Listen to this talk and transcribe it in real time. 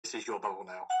this is your bubble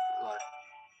now. Like,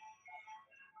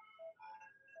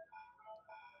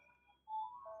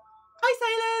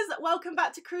 Hi sailors, welcome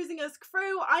back to Cruising as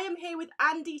Crew. I am here with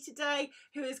Andy today,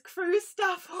 who is crew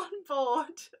staff on board,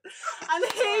 and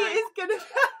he is gonna.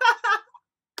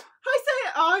 Hi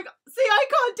sailor. Oh, see, I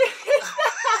can't do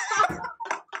it.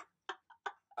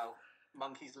 oh,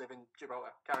 monkeys live in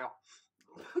Gibraltar. Carry on.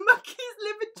 Monkeys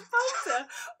live in Gibraltar.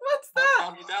 What's that?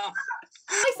 Calm you down.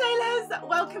 Hi sailors,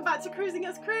 welcome back to Cruising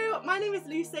as Crew. My name is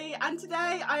Lucy, and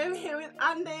today I am here with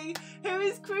Andy, who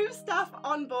is crew staff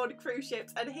on board cruise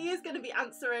ships, and he is going to be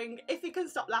answering, if he can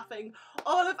stop laughing,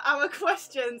 all of our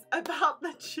questions about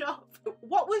the job.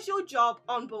 What was your job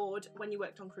on board when you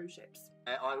worked on cruise ships?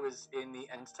 I was in the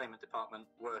entertainment department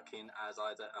working as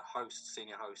either a host,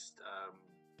 senior host.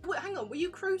 Wait, hang on, were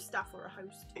you crew staff or a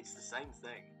host? It's the same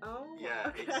thing. Oh, yeah,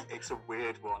 okay. it's a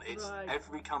weird one. It's right.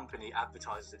 Every company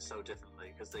advertises it so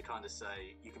differently because they kind of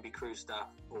say you can be crew staff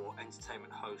or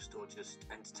entertainment host or just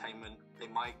entertainment. They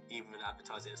might even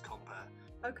advertise it as compare.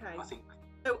 Okay. I think.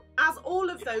 So, as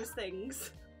all of those things,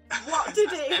 what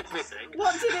did it? Everything.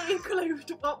 What did it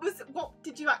include? What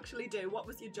did you actually do? What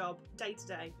was your job day to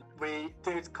day? We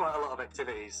did quite a lot of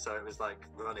activities, so it was like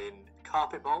running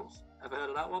carpet bowls. Ever heard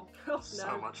of that one? Oh, So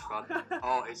no. much fun.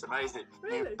 Oh, it's amazing.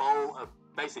 Really? You bowl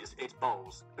basically it's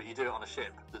bowls, but you do it on a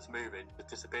ship that's moving, that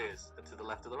disappears to the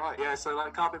left or the right. Yeah, so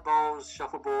like carpet bowls,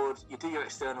 shuffleboard, you do your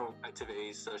external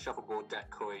activities, so shuffleboard, deck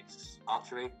quoits,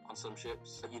 archery on some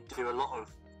ships. You do a lot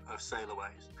of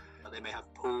sailorways. They may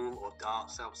have pool or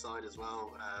darts outside as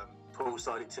well,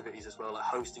 poolside activities as well, like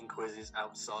hosting quizzes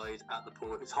outside at the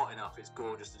pool. If it's hot enough, it's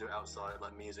gorgeous to do it outside,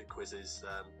 like music quizzes,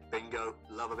 bingo,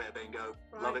 love a bit of bingo.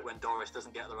 Right. Love it when Doris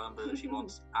doesn't get the number that she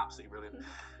wants, absolutely brilliant.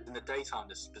 In the daytime,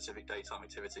 there's specific daytime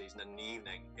activities, and then in the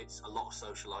evening, it's a lot of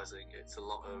socialising, it's a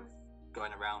lot of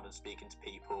going around and speaking to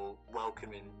people,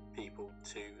 welcoming people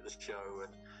to the show,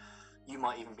 and you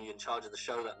might even be in charge of the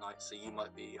show that night, so you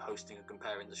might be hosting and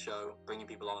comparing the show, bringing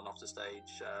people on and off the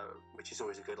stage, which is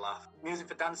always a good laugh. Music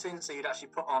for dancing, so you'd actually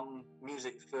put on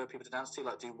music for people to dance to,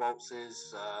 like do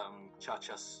waltzes,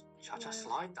 cha-cha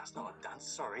slide, that's not a dance,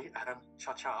 sorry,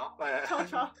 cha-cha.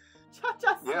 Cha-cha.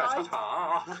 Cha-cha slide. Yeah,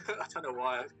 cha-cha. I don't know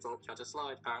why I thought cha-cha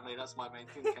slide, apparently that's my main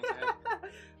thing that came to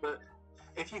head. But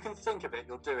if you can think of it,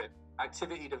 you'll do it.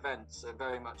 Activity events are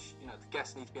very much, the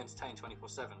guests need to be entertained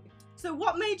 24/7. So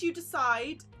what made you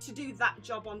decide to do that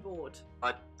job on board?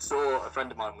 I saw a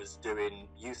friend of mine was doing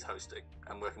youth hosting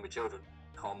and working with children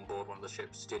on board one of the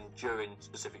ships during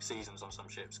specific seasons on some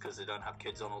ships because they don't have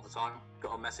kids on all the time.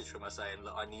 Got a message from her saying,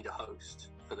 look, I need a host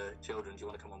for the children. Do you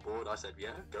want to come on board? I said,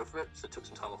 yeah, go for it. So took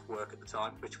some time off work at the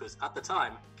time, which was at the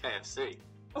time KFC.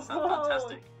 So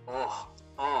fantastic. Oh.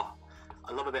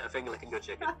 I love a bit of finger licking good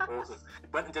chicken. Awesome.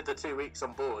 Went and did the 2 weeks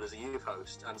on board as a youth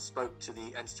host and spoke to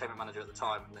the entertainment manager at the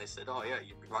time, and they said, oh yeah,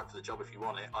 you'd be right for the job if you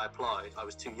want it. I applied. I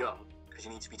was too young because you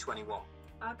need to be 21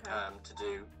 to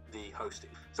do the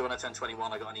hosting. So when I turned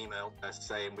 21, I got an email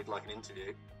saying we'd like an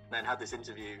interview. Then had this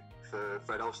interview for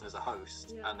Fred Olsen as a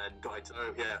host, and then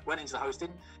went into the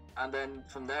hosting, and then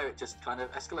from there it just kind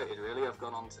of escalated really. I've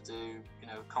gone on to do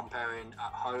comparing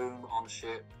at home on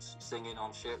ships, singing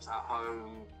on ships at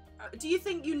home. Do you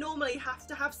think you normally have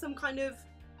to have some kind of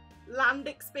land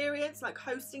experience, like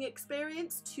hosting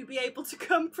experience, to be able to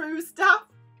come through staff?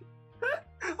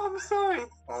 I'm sorry.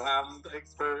 Land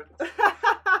experience.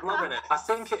 Loving it. I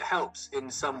think it helps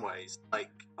in some ways. Like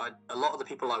a lot of the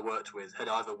people I worked with had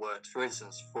either worked, for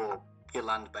instance, for your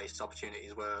land-based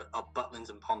opportunities where are butlins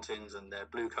and pontins and their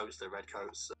blue coats, their red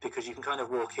coats, because you can kind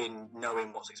of walk in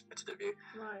knowing what's expected of you.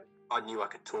 Right. I knew I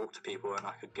could talk to people and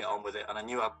I could get on with it, and I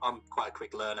knew I'm quite a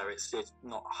quick learner. It's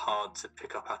not hard to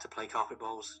pick up how to play carpet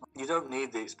bowls. You don't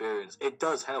need the experience. It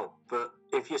does help, but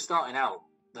if you're starting out,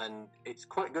 then it's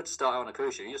quite good to start out on a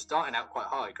cruise ship. You're starting out quite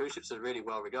high. Cruise ships are really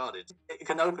well regarded. It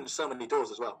can open so many doors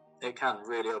as well. It can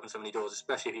really open so many doors,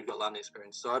 especially if you've got land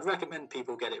experience. So I'd recommend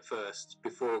people get it first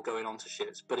before going on to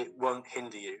ships, but it won't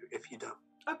hinder you if you don't.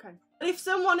 Okay. If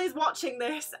someone is watching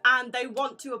this and they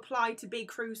want to apply to be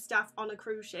crew staff on a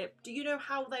cruise ship, do you know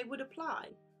how they would apply?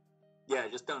 Yeah,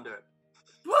 just don't do it.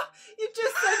 What? You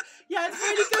just said, yeah, it's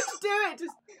really good to do it.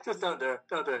 Just don't do it.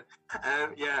 Don't do it.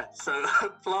 So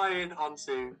flying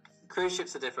onto cruise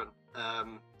ships are different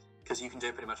because you can do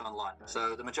it pretty much online.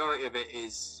 So the majority of it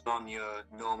is on your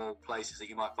normal places that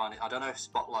you might find it. I don't know if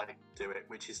Spotlight do it,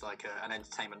 which is like an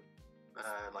entertainment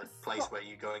place where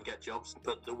you go and get jobs.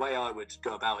 But the way I would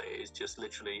go about it is just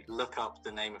literally look up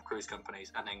the name of cruise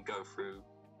companies and then go through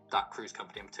that cruise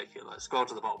company in particular. Scroll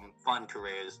to the bottom, find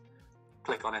careers,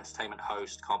 click on entertainment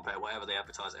host, compare, whatever they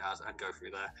advertise it as, and go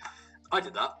through there. I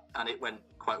did that and it went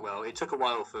quite well. It took a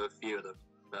while for a few of them,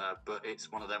 but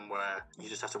it's one of them where you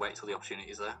just have to wait until the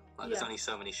opportunity is there. Like, there's only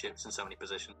so many ships and so many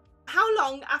positions. How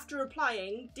long after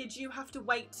applying did you have to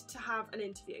wait to have an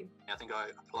interview? I think I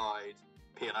applied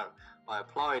P&O. I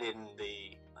applied in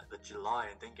the July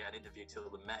and didn't get an interview till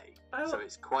the May. So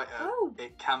it's quite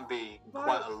it can be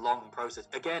quite a long process.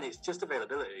 Again, it's just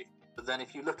availability. But then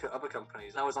if you look at other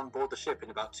companies, I was on board the ship in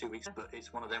about 2 weeks, but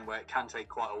it's one of them where it can take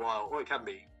quite a while, or it can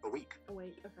be a week. A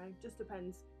week, okay, just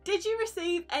depends. Did you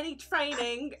receive any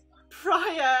training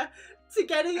prior to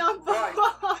getting on board?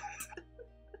 Right.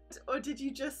 Or did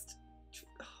you just...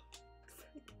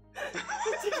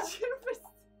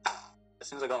 As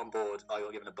soon as I got on board, I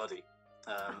got given a buddy.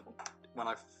 When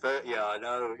I first, I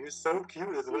know, he was so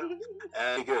cute as well.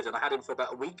 Good, and I had him for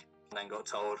about a week, and then got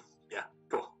told,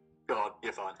 go on,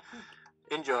 you're fine.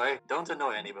 Enjoy, don't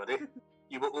annoy anybody.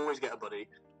 You will always get a buddy.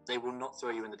 They will not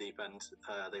throw you in the deep end.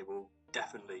 They will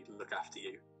definitely look after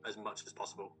you as much as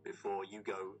possible before you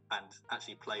go and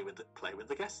actually play with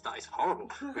the guests. That is horrible.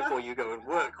 Before you go and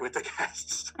work with the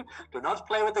guests. Do not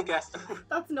play with the guests.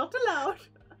 That's not allowed.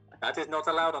 That is not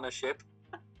allowed on a ship.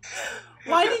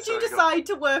 Why did you decide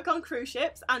to work on cruise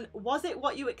ships, and was it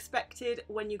what you expected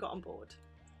when you got on board?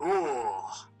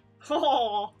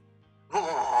 Oh,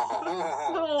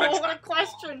 what a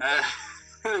question.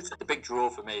 The big draw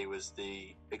for me was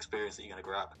the experience that you're going to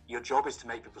grab. Your job is to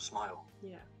make people smile.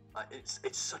 Yeah. Like, it's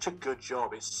such a good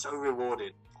job. It's so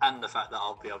rewarding. And the fact that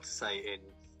I'll be able to say in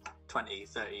 20,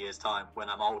 30 years' time, when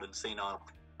I'm old and senile.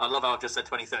 I love how I've just said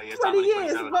 20, 30 years' time. 20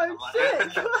 years, won't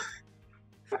shit.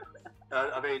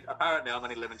 I mean, apparently I'm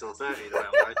only living till 30 the way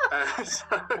I'm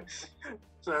right.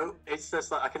 So it's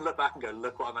just like I can look back and go,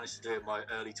 look what I managed to do in my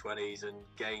early 20s and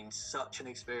gain such an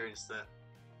experience that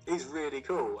is really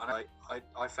cool. And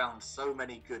I found so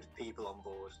many good people on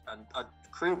board. And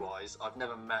crew-wise, I've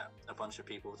never met a bunch of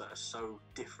people that are so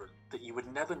different that you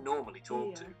would never normally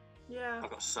talk to. Yeah. I've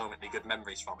got so many good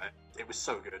memories from it. It was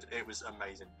so good. It was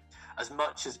amazing. As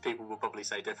much as people will probably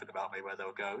say different about me, where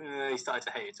they'll go, he started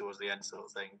to hate it towards the end, sort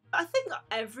of thing. I think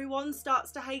everyone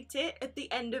starts to hate it at the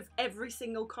end of every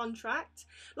single contract.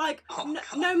 Like,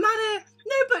 no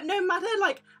matter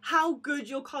like how good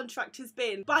your contract has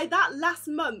been, by that last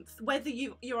month, whether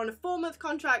you're on a 4-month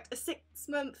contract, a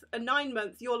 6-month, a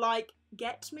 9-month, you're like,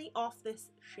 get me off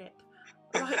this ship.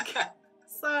 Like.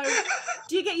 So,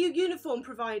 do you get your uniform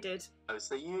provided?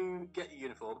 So you get your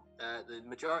uniform. The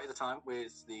majority of the time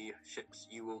with the ships,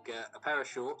 you will get a pair of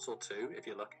shorts or 2, if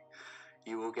you're lucky.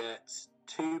 You will get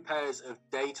 2 pairs of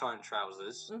daytime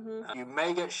trousers. Mm-hmm. You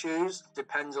may get shoes,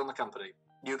 depends on the company.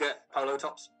 You get polo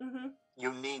tops. Mm-hmm.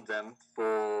 You need them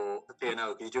for the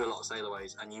P&O because you do a lot of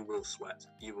sailorways and you will sweat.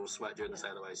 You will sweat during the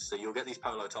sailorways. So you'll get these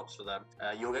polo tops for them.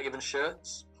 You'll get given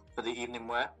shirts for the evening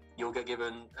wear. You'll get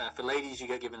given, for ladies, you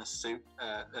get given a suit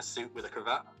with a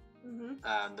cravat. Mm-hmm.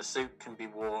 And the suit can be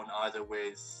worn either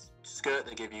with skirt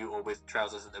they give you or with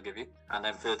trousers that they'll give you. And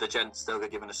then for the gents, they'll get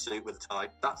given a suit with a tie.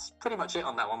 That's pretty much it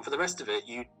on that one. For the rest of it,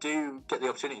 you do get the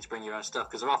opportunity to bring your own stuff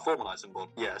because there are formal nights on board.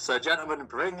 Yeah, so gentlemen,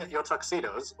 bring your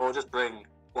tuxedos or just bring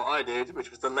what I did, which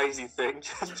was the lazy thing.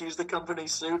 Just use the company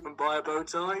suit and buy a bow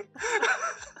tie.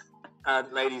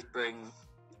 And ladies,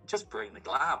 just bring the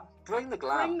glam. Bring the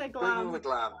glam. Bring the glam. Bring the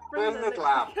glam. Bring the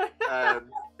glam.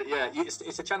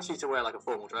 It's a chance for you to wear like a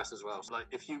formal dress as well. So like,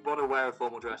 if you want to wear a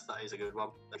formal dress, that is a good one.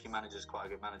 Like your manager's quite a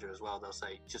good manager as well. They'll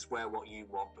say just wear what you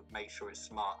want, but make sure it's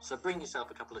smart. So bring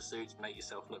yourself a couple of suits, make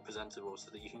yourself look presentable,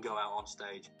 so that you can go out on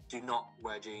stage. Do not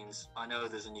wear jeans. I know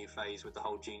there's a new phase with the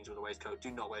whole jeans with a waistcoat.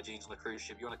 Do not wear jeans on a cruise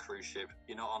ship. You're on a cruise ship.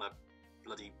 You're not on a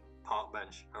bloody park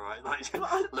bench. All right, like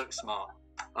look smart.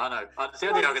 I know. It's the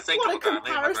only thing I can think of. What a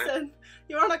comparison!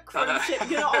 You're on a cruise ship.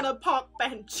 You're not on a park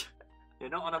bench. You're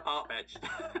not on a park bench.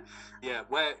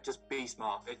 Just be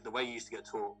smart. The way you used to get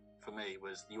taught for me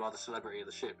was you are the celebrity of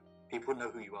the ship. People know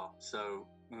who you are. So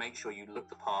make sure you look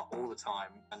the part all the time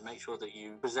and make sure that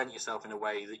you present yourself in a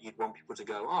way that you'd want people to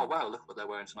go, oh wow, look what they're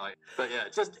wearing tonight. But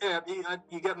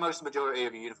you get most majority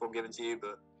of your uniform given to you,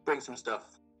 but bring some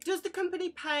stuff. Does the company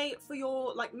pay for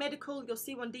your medical, your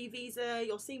C1D visa,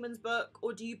 your Seaman's book,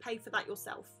 or do you pay for that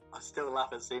yourself? I still laugh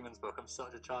at Seaman's book. I'm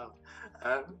such a child.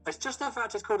 It's just the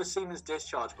fact it's called a Seaman's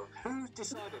discharge book. Who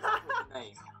decided that was the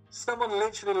name? Someone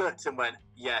literally looked and went,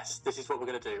 yes, this is what we're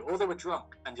going to do. Or they were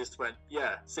drunk and just went,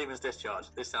 yeah, Seaman's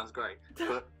discharge. This sounds great.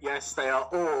 But yes, they are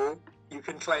all, you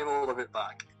can claim all of it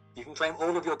back. You can claim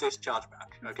all of your discharge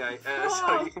back, okay?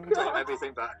 So you can claim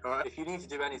everything back, all right? If you need to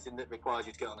do anything that requires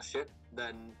you to get on a ship,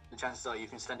 then the chances are you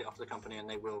can send it off to the company and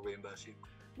they will reimburse you.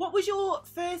 What was your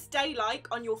first day like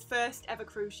on your first ever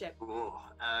cruise ship?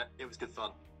 It was good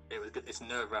fun. It was good. It's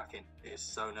nerve-wracking. It's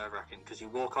so nerve-wracking because you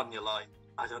walk on, you're like,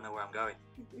 I don't know where I'm going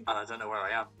and I don't know where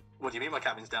I am. What do you mean my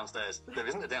cabin's downstairs? There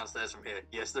isn't a downstairs from here.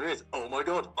 Yes, there is. Oh my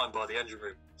god, I'm by the engine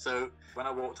room. So when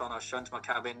I walked on, I was shown to my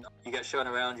cabin. You get shown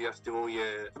around, you have to do all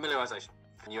your familiarisation.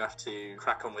 And you have to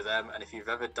crack on with them. And if you've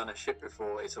ever done a ship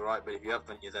before, it's alright. But if you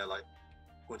haven't, you're there like,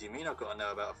 what do you mean I've got to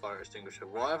know about a fire extinguisher?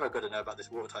 Why have I got to know about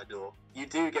this watertight door? You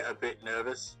do get a bit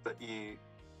nervous, but the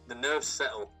nerves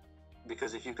settle.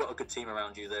 Because if you've got a good team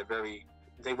around you,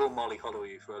 they will mollycoddle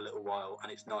you for a little while,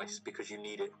 and it's nice because you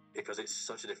need it, because it's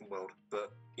such a different world.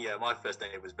 But yeah, my first day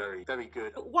was very, very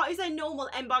good. What is a normal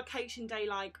embarkation day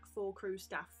like for cruise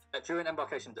staff? During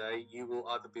embarkation day, you will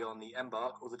either be on the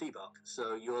embark or the debark.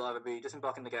 So you'll either be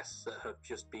disembarking the guests that have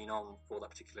just been on for that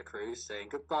particular cruise, saying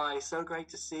goodbye, so great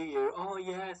to see you, oh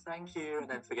yeah, thank you, and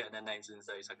then forgetting their names within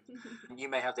 30 seconds. You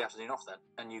may have the afternoon off then,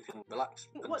 and you can relax.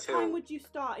 What time would you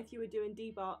start if you were doing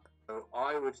debark? So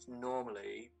I would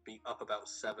normally be up about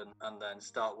 7 and then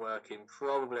start working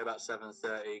probably about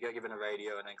 7:30, get given a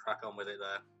radio and then crack on with it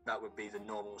there. That would be the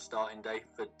normal starting day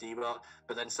for debark.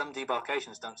 But then some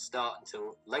debarkations don't start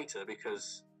until later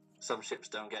because some ships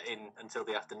don't get in until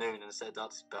the afternoon and instead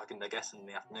that's back in their guests in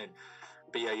the afternoon.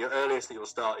 But yeah, your earliest that you'll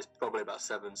start is probably about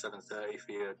 7:30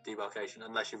 for your debarkation.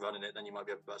 Unless you're running it, then you might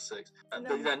be up about 6.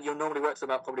 But then you'll normally work to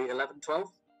about probably 11,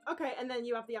 12. Okay, and then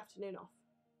you have the afternoon off.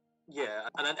 Yeah,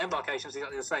 and then embarkation is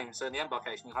exactly the same. So in the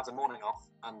embarkation, you'll have the morning off,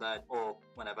 and then, or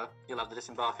whenever, you'll have the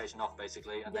disembarkation off,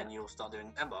 basically, and then you'll start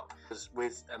doing embark. Because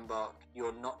with embark,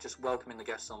 you're not just welcoming the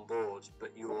guests on board,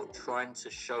 but you're trying to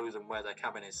show them where their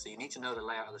cabin is. So you need to know the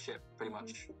layout of the ship, pretty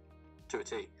much to a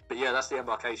T. But yeah, that's the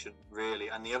embarkation, really.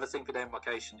 And the other thing for the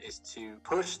embarkation is to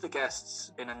push the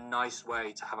guests in a nice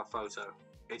way to have a photo.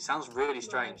 It sounds really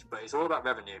strange, but it's all about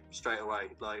revenue straight away.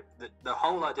 Like the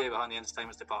whole idea behind the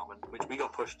entertainment department, which we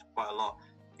got pushed quite a lot,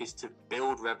 is to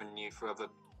build revenue for other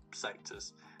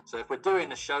sectors. So if we're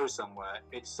doing a show somewhere,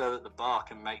 it's so that the bar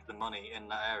can make the money in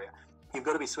that area. You've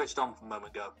got to be switched on from the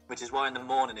moment go, which is why in the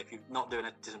morning, if you're not doing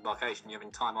a disembarkation, you're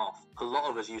having time off. A lot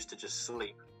of us used to just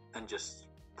sleep and just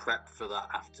prep for that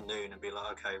afternoon and be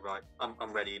like, okay, right,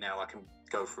 I'm ready now. I can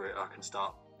go for it. I can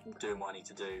start doing what I need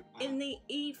to do. In the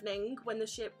evening, when the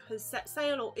ship has set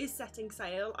sail or is setting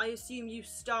sail, I assume you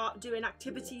start doing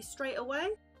activities straight away?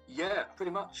 Yeah,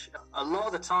 pretty much. A lot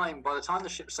of the time, by the time the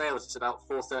ship sails, it's about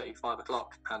 4:30, 5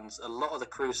 o'clock, and a lot of the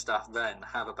cruise staff then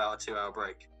have about a 2-hour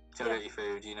break. You go get your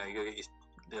food, you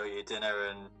go get your dinner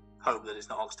and hope that it's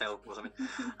not oxtail or something.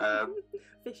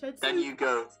 Fish head soup. Then you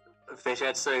go fish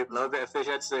head soup, love a bit of fish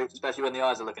head soup, especially when the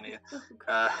eyes are looking at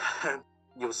you.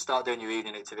 You'll start doing your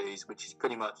evening activities, which is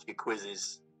pretty much your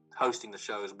quizzes, hosting the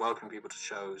shows, welcoming people to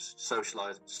shows,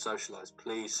 socialise,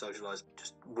 please socialise.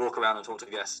 Just walk around and talk to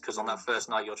guests, because on that first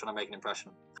night you're trying to make an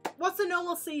impression. What's a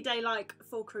normal sea day like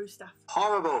for cruise staff?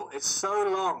 Horrible. It's so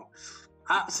long.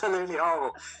 Absolutely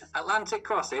horrible. Atlantic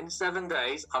crossing, 7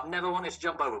 days. I've never wanted to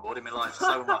jump overboard in my life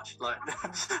so much.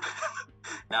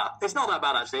 Nah, it's not that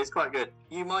bad actually. It's quite good.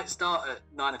 You might start at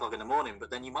 9 o'clock in the morning, but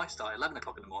then you might start at 11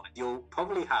 o'clock in the morning. You'll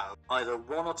probably have either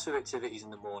 1 or 2 activities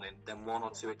in the morning, then 1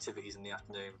 or 2 activities in the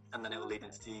afternoon, and then it'll lead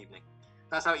into the evening.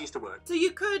 That's how it used to work. So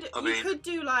you could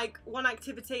do like one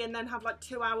activity and then have like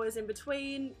 2 hours in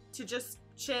between to just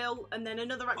chill, and then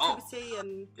another activity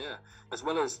and yeah, as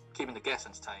well as keeping the guests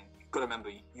entertained. You've got to remember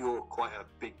you're quite a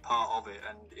big part of it,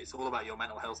 and it's all about your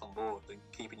mental health on board and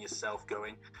keeping yourself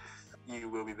going. You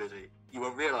will be busy. You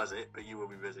won't realise it, but you will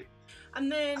be busy.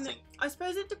 And then I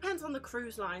suppose it depends on the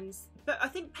cruise lines. But I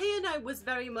think P&O was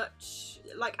very much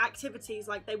like activities,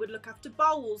 like they would look after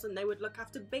bowls and they would look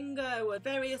after bingo and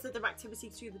various other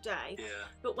activities through the day. Yeah.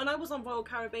 But when I was on Royal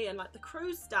Caribbean, like the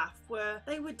cruise staff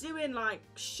they were doing like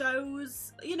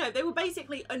shows, they were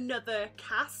basically another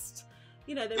cast.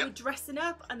 They were dressing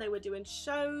up and they were doing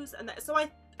shows. And so I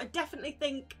definitely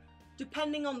think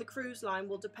depending on the cruise line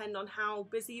will depend on how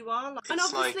busy you are. And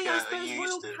obviously I suppose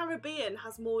Royal Caribbean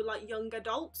has more like young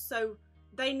adults, so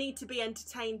they need to be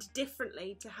entertained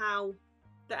differently to how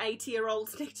the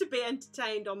 80-year-olds need to be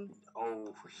entertained on.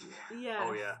 Oh yeah.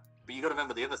 Oh yeah. But you got to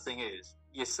remember the other thing is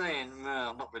you're saying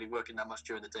I'm not really working that much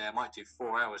during the day. I might do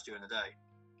 4 hours during the day,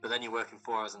 but then you're working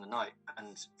 4 hours in the night,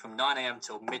 and from 9 a.m.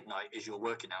 till midnight is your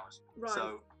working hours. Right.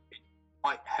 So it's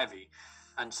quite heavy.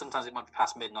 And sometimes it might be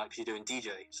past midnight because you're doing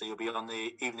DJ. So you'll be on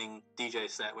the evening DJ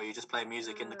set where you just play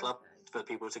music in the club for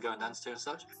people to go and dance to and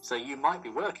such. So you might be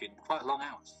working quite long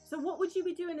hours. So what would you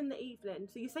be doing in the evening?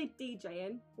 So you say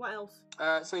DJing. What else?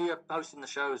 So you're hosting the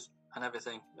shows and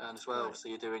everything as well. Right. So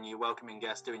you're doing your welcoming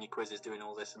guests, doing your quizzes, doing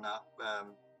all this and that,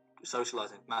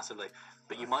 socialising massively.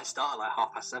 But you might start at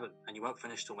like 7:30 and you won't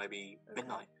finish till maybe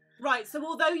midnight. Right. So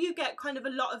although you get kind of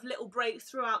a lot of little breaks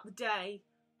throughout the day,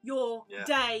 your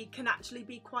day can actually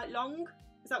be quite long.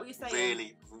 Is that what you're saying?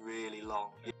 Really, really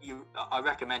long. I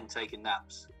recommend taking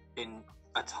naps in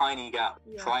a tiny gap.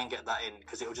 Yeah. Try and get that in,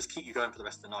 because it will just keep you going for the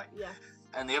rest of the night. Yeah.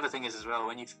 And the other thing is as well,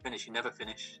 when you finish, you never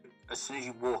finish. As soon as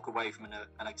you walk away from an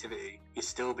activity, you're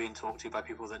still being talked to by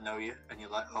people that know you, and you're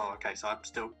like, oh, okay, so I'm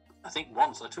still... I think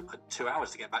once I took like 2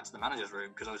 hours to get back to the manager's room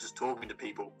because I was just talking to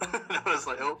people. I was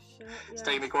like, oh, Shit, it's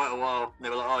taken me quite a while. And they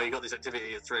were like, oh, you got this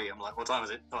activity at 3. I'm like, what time is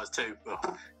it? Oh, it's 2.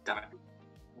 Oh, damn it.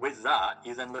 With that,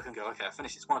 you then look and go, okay, I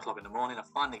finished. It's 1 o'clock in the morning. I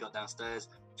finally got downstairs.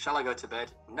 Shall I go to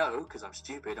bed? No, because I'm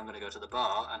stupid. I'm going to go to the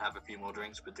bar and have a few more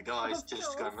drinks with the guys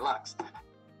just to go and relax.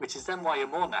 Which is then why you're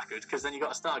more knackered, because then you got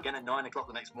to start again at 9 o'clock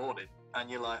the next morning. And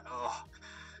you're like, oh...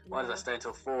 Why did I stay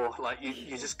until 4? Like,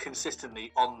 you're just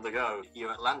consistently on the go.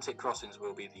 Your Atlantic crossings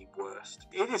will be the worst.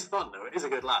 It is fun, though. It is a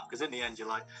good laugh, because in the end, you're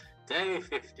like, day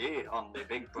 50 on the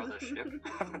Big Brother ship.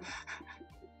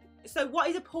 So what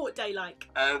is a port day like?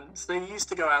 So you used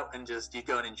to go out and you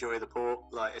go and enjoy the port.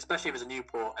 Like, especially if it's a new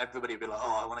port, everybody would be like,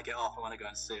 oh, I want to get off, I want to go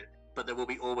and sit. But there will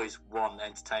be always one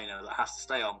entertainer that has to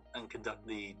stay on and conduct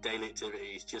the daily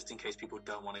activities just in case people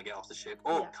don't want to get off the ship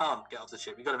or can't get off the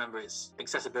ship. You've got to remember it's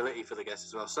accessibility for the guests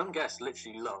as well. Some guests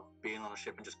literally love being on a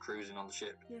ship and just cruising on the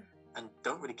ship and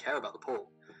don't really care about the port.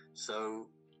 So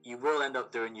you will end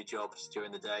up doing your jobs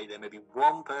during the day. There may be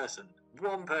one person,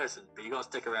 but you got to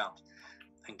stick around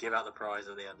and give out the prize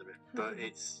at the end of it. But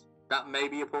that may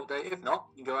be a port day. If not,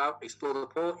 you can go out, explore the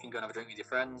port, you can go and have a drink with your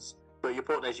friends. But your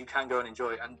port days, you can go and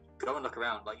enjoy and go and look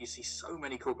around. Like, you see so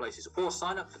many cool places. Or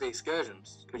sign up for the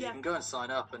excursions, because you can go and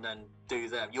sign up and then do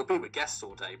them. You'll be with guests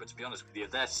all day, but to be honest with you,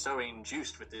 they're so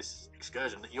induced with this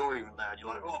excursion that you're even there and you're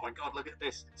like, oh my God, look at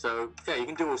this. So, yeah, you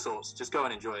can do all sorts. Just go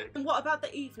and enjoy it. And what about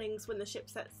the evenings when the ship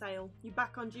sets sail? You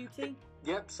back on duty?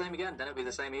 Yep, same again. Then it'll be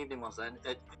the same evening ones then.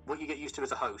 What you get used to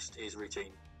as a host is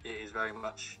routine. It is very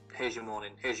much, here's your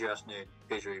morning, here's your afternoon,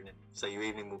 here's your evening. So your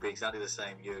evening will be exactly the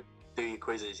same. You do your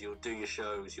quizzes, you'll do your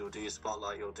shows, you'll do your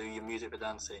spotlight, you'll do your music for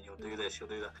dancing, you'll do this, you'll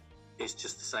do that. It's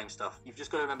just the same stuff. You've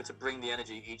just got to remember to bring the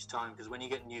energy each time, because when you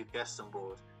get new guests on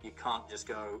board, you can't just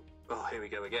go, oh, here we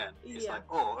go again. It's like,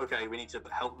 oh, okay, we need to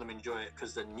help them enjoy it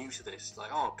because they're new to this. It's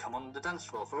like, oh, come on the dance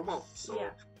floor for a waltz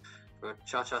or for a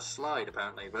cha-cha slide,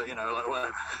 apparently. But, you know, like,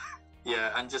 whatever.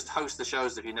 Yeah, and just host the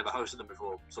shows if you've never hosted them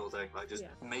before, sort of thing. Like, just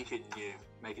make it new,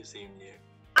 make it seem new.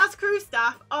 As crew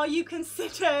staff, are you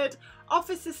considered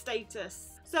officer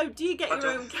status? So do you get your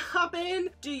own cabin?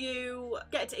 Do you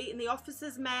get to eat in the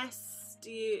officers' mess?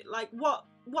 Do you, like, what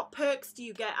perks do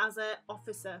you get as an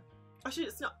officer? Actually,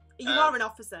 it's not, you are an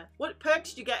officer. What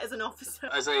perks do you get as an officer?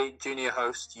 As a junior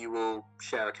host, you will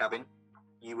share a cabin.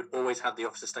 You would always have the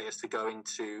officer status to go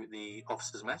into the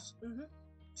officers' mess.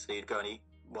 So you'd go and eat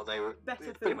what they were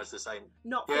pretty much the same.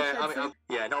 Not fish head soup?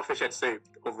 Not fish head soup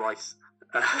or rice.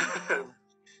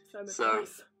 So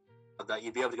rice. That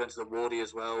you'd be able to go into the wardy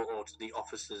as well, or to the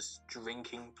officers'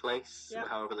 drinking place,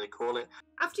 however they call it.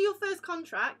 After your first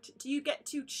contract, do you get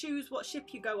to choose what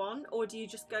ship you go on, or do you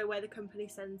just go where the company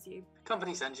sends you?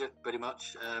 Company sends you, pretty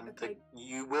much.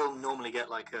 You will normally get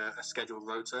like a scheduled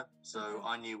rota, so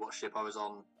I knew what ship I was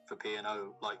on for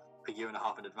P&O like a year and a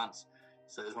half in advance.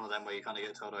 So it's one of them where you kind of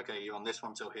get told, okay, you're on this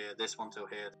one till here, this one till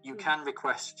here. You can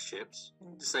request ships.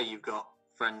 Say you've got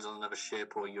friends on another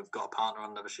ship or you've got a partner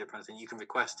on another ship or anything, you can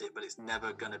request it, but it's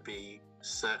never going to be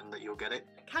certain that you'll get it.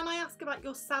 Can I ask about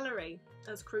your salary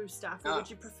as crew staff, or would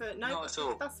you prefer... No, not at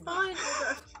all. That's fine.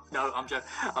 No, I'm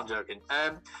joking.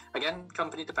 Again,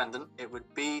 company dependent. It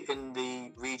would be in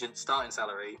the Regent starting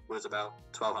salary was about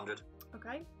 $1,200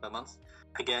 per month.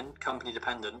 Again, company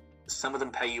dependent. Some of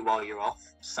them pay you while you're off,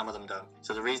 some of them don't.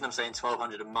 So the reason I'm saying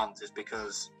 $1,200 a month is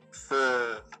because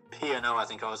for P&O, I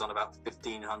think I was on about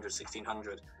 $1,500,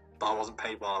 $1,600, but I wasn't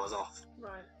paid while I was off.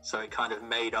 Right. So it kind of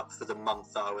made up for the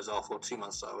month that I was off or 2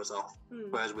 months that I was off.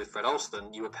 Whereas with Fred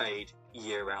Alston, you were paid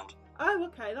year round. Oh,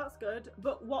 okay, that's good.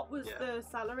 But what was the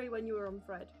salary when you were on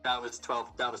Fred? That was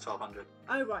 $1,200.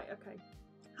 Oh, right, okay.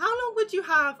 How long would you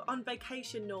have on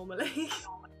vacation normally?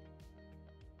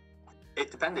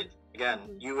 It depended. Again,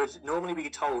 you would normally be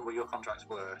told what your contracts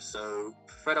were. So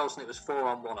Fred Olsen, it was 4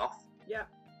 on, 1 off. Yeah.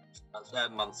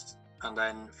 That's months. And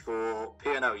then for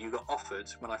P&O, you got offered,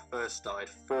 when I first started,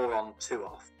 4 on, 2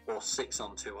 off, or 6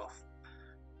 on, 2 off.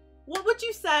 What would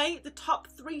you say the top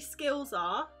 3 skills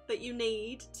are that you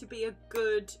need to be a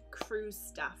good cruise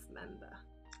staff member?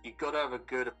 You've got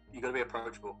to be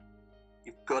approachable.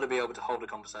 You've got to be able to hold a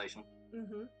conversation.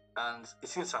 And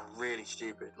it's going to sound really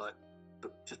stupid, but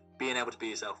just being able to be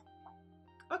yourself.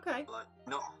 Okay. Like,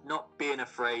 not being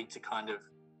afraid to kind of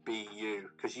be you,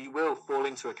 because you will fall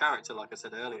into a character, like I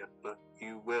said earlier, but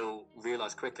you will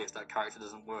realise quickly if that character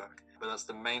doesn't work. But that's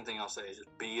the main thing I'll say, is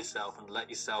just be yourself and let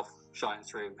yourself shine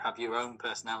through. Have your own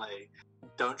personality.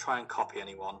 Don't try and copy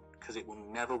anyone, because it will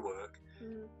never work.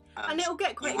 And it'll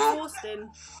get quite exhausting.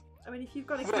 I mean, if you've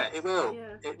got to... Yeah, it will.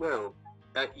 Yeah. It will.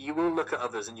 You will look at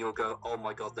others and you'll go, oh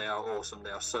my god, they are awesome,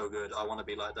 they are so good, I want to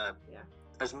be like them. Yeah.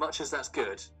 As much as that's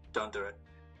good, don't do it.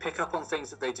 Pick up on things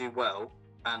that they do well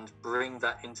and bring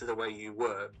that into the way you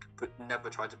work, but never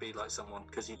try to be like someone,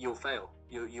 because you'll fail.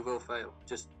 You will fail.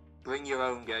 Just bring your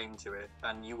own game to it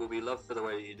and you will be loved for the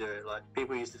way that you do it. Like,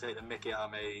 people used to take the mickey out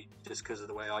of me just because of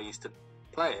the way I used to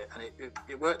play it, and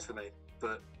it worked for me,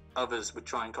 but others would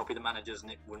try and copy the managers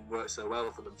and it wouldn't work so well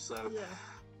for them. So yeah.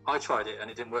 I tried it and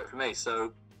it didn't work for me.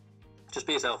 So just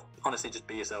be yourself. Honestly, just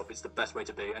be yourself. It's the best way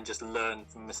to be, and just learn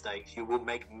from mistakes. You will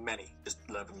make many. Just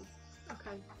learn from them.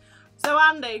 Okay. So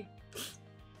Andy,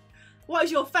 what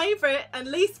is your favourite and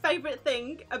least favourite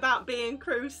thing about being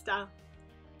crew staff?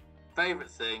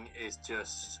 Favourite thing is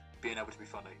just being able to be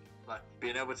funny. Like,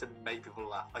 being able to make people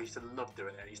laugh. I used to love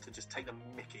doing it. I used to just take the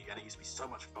mickey and it used to be so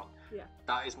much fun. Yeah.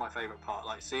 That is my favourite part.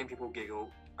 Like, seeing people giggle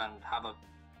and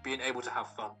being able to have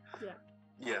fun. Yeah.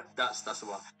 Yeah, that's the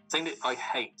one. The thing that I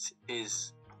hate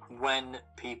is when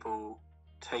people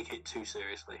take it too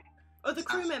seriously. Oh, the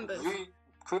crew members?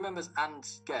 Crew members and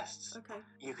guests. Okay.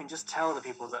 You can just tell the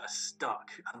people that are stuck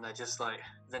and they're just like,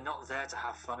 they're not there to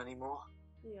have fun anymore.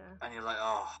 Yeah. And you're like,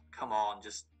 oh, come on,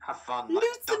 just have fun.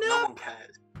 Loosen no up! one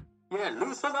cares. Yeah,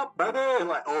 loosen up, baby!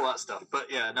 Like, all that stuff.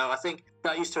 But yeah, no, I think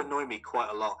that used to annoy me quite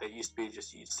a lot. It used to be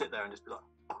just, you'd sit there and just be like,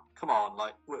 oh, come on,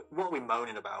 like, what are we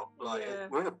moaning about? Like,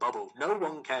 we're in a bubble. No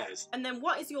one cares. And then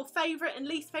what is your favourite and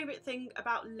least favourite thing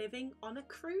about living on a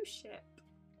cruise ship?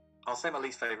 I'll say my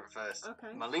least favourite first.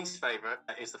 Okay. My least favourite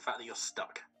is the fact that you're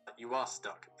stuck. You are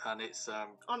stuck, and it's...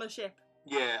 on a ship?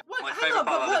 Yeah. Hang on,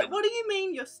 but what do you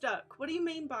mean you're stuck? What do you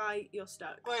mean by you're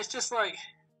stuck? Well, it's just like,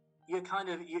 you're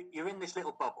in this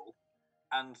little bubble,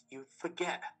 and you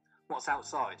forget what's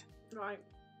outside. Right.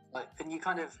 Like, and you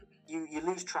kind of, you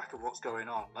lose track of what's going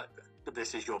on. Like,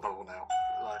 this is your bubble now.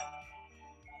 Like...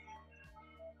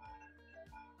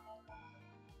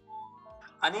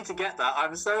 I need to get that.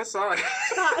 I'm so sorry.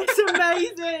 That is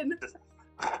amazing.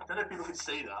 I don't know if people can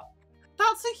see that.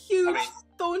 That's a huge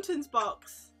Thornton's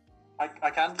box.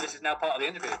 I can. This is now part of the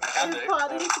interview. I can do.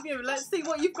 Part of the interview. Let's see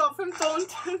what you've got from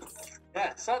Thornton's.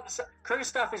 Yeah, so cruise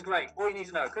staff is great. All you need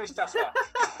to know, cruise staff's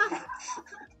fine.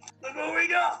 Look what we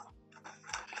got.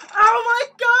 Oh my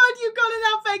god, you've got an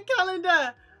advent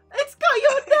calendar. It's got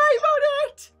your name on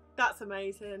it. That's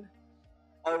amazing.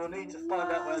 I will need to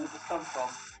find out where this has come from.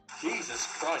 Jesus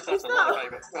Christ, that's a lot of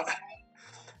paper.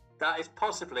 That is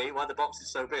possibly why the box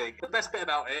is so big. The best bit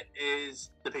about it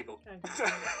is the people.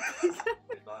 Okay.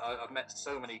 I've met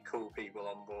so many cool people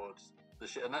on board the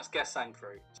ship, and that's guest and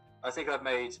crew. I think I've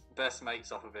made best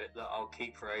mates off of it that I'll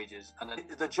keep for ages. And then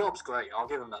the job's great. I'll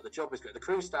give them that. The job is great. The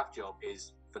crew staff job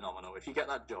is phenomenal. If you get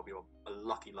that job, you're a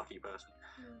lucky person.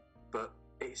 Mm. But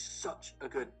it's such a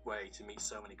good way to meet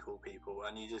so many cool people,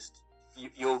 and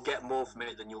you'll get more from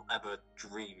it than you'll ever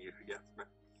dream you could get from it.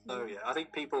 So yeah, I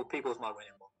think people's my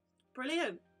winning one.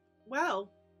 Brilliant.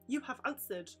 Well, you have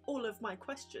answered all of my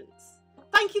questions.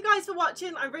 Thank you guys for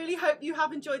watching. I really hope you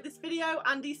have enjoyed this video.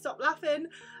 Andy, stop laughing.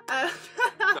 Hang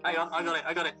on,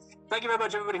 I got it. Thank you very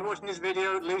much, everybody, for watching this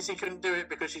video. Lucy couldn't do it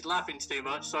because she's laughing too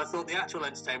much, so I thought the actual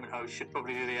entertainment host should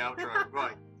probably do the outro.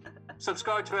 Right.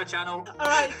 Subscribe to her channel. All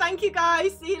right, thank you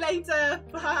guys. See you later.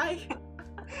 Bye.